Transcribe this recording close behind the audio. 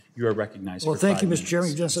You are recognized Well, for 5 thank you, minutes. Mr. Chairman.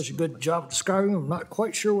 You've done such a good job of describing them. I'm not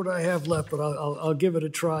quite sure what I have left, but I'll give it a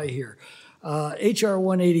try here. H.R.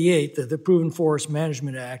 188, the Proven Forest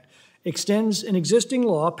Management Act, extends an existing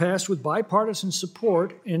law passed with bipartisan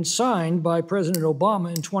support and signed by President Obama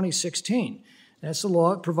in 2016. That's the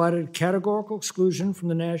law that provided a categorical exclusion from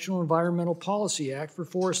the National Environmental Policy Act for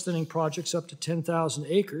forest thinning projects up to 10,000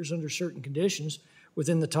 acres under certain conditions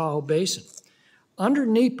within the Tahoe Basin. Under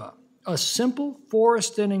NEPA, a simple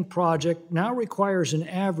forest thinning project now requires an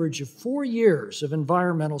average of 4 years of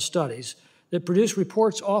environmental studies that produce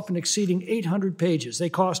reports often exceeding 800 pages. They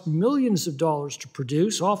cost millions of dollars to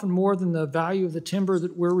produce, often more than the value of the timber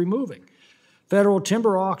that we're removing. Federal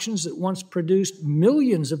timber auctions that once produced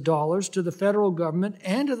millions of dollars to the federal government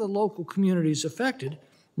and to the local communities affected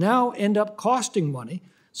now end up costing money,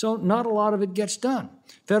 so not a lot of it gets done.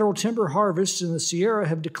 Federal timber harvests in the Sierra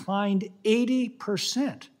have declined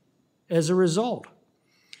 80% as a result.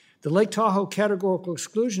 The Lake Tahoe categorical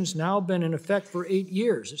exclusion has now been in effect for 8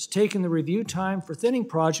 years. It's taken the review time for thinning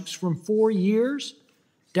projects from 4 years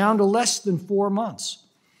down to less than 4 months.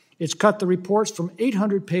 It's cut the reports from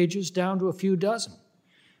 800 pages down to a few dozen.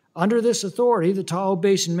 Under this authority, the Tahoe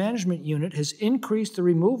Basin Management Unit has increased the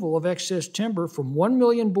removal of excess timber from 1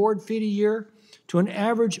 million board feet a year to an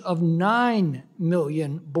average of 9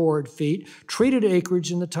 million board feet. Treated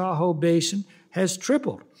acreage in the Tahoe Basin has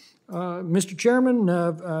tripled. Mr. Chairman,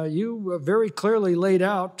 you very clearly laid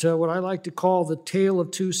out what I like to call the tale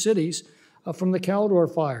of two cities from the Caldor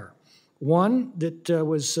fire. One that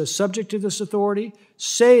was subject to this authority,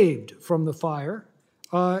 saved from the fire,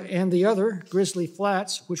 and the other, Grizzly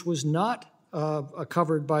Flats, which was not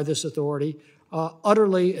covered by this authority,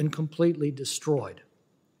 utterly and completely destroyed.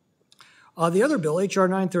 The other bill, H.R.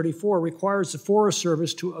 934, requires the Forest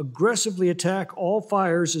Service to aggressively attack all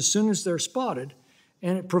fires as soon as they're spotted,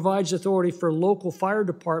 and it provides authority for local fire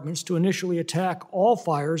departments to initially attack all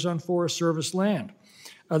fires on Forest Service land.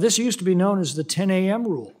 This used to be known as the 10 a.m.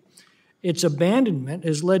 rule. Its abandonment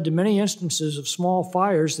has led to many instances of small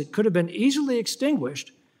fires that could have been easily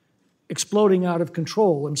extinguished, exploding out of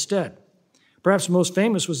control instead. Perhaps most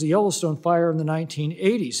famous was the Yellowstone fire in the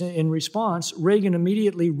 1980s. In response, Reagan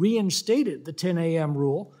immediately reinstated the 10 a.m.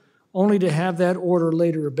 rule, only to have that order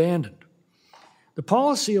later abandoned. The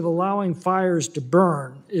policy of allowing fires to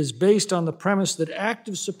burn is based on the premise that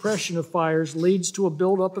active suppression of fires leads to a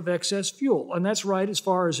buildup of excess fuel, and that's right as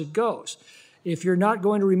far as it goes. If you're not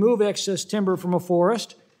going to remove excess timber from a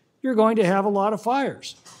forest, you're going to have a lot of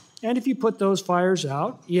fires. And if you put those fires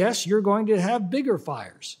out, yes, you're going to have bigger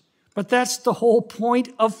fires. But that's the whole point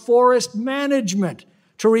of forest management,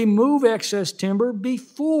 to remove excess timber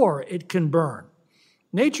before it can burn.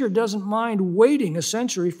 Nature doesn't mind waiting a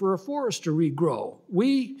century for a forest to regrow.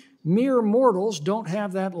 We mere mortals don't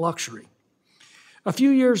have that luxury. A few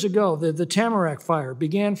years ago, the Tamarack fire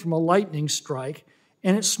began from a lightning strike,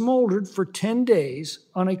 and it smoldered for 10 days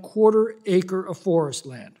on a quarter acre of forest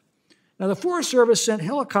land. Now, the Forest Service sent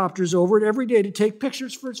helicopters over it every day to take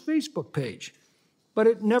pictures for its Facebook page, but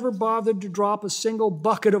it never bothered to drop a single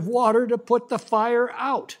bucket of water to put the fire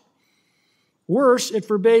out. Worse, it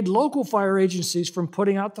forbade local fire agencies from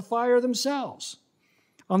putting out the fire themselves.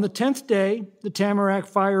 On the 10th day, the Tamarack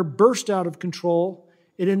fire burst out of control.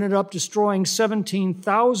 It ended up destroying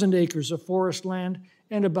 17,000 acres of forest land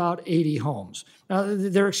and about 80 homes. Now,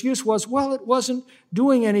 their excuse was, well, it wasn't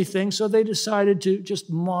doing anything, so they decided to just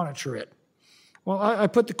monitor it. Well, I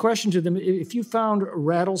put the question to them, if you found a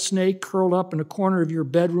rattlesnake curled up in a corner of your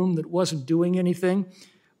bedroom that wasn't doing anything,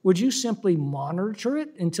 would you simply monitor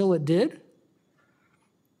it until it did?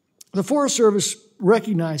 The Forest Service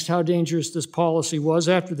recognized how dangerous this policy was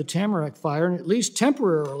after the Tamarack fire and at least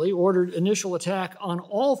temporarily ordered initial attack on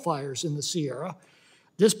all fires in the Sierra.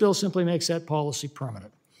 This bill simply makes that policy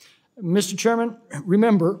permanent. Mr. Chairman,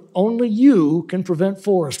 remember, only you can prevent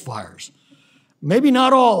forest fires. Maybe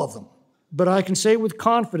not all of them, but I can say with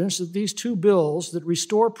confidence that these two bills that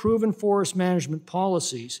restore proven forest management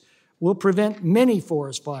policies will prevent many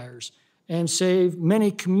forest fires and save many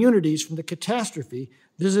communities from the catastrophe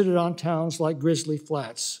visited on towns like Grizzly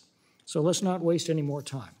Flats. So let's not waste any more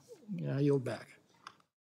time. I yield back.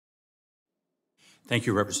 Thank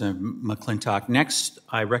you, Representative McClintock. Next,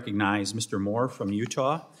 I recognize Mr. Moore from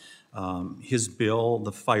Utah. His bill,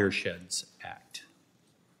 the Firesheds Act.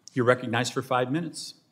 You're recognized for 5 minutes.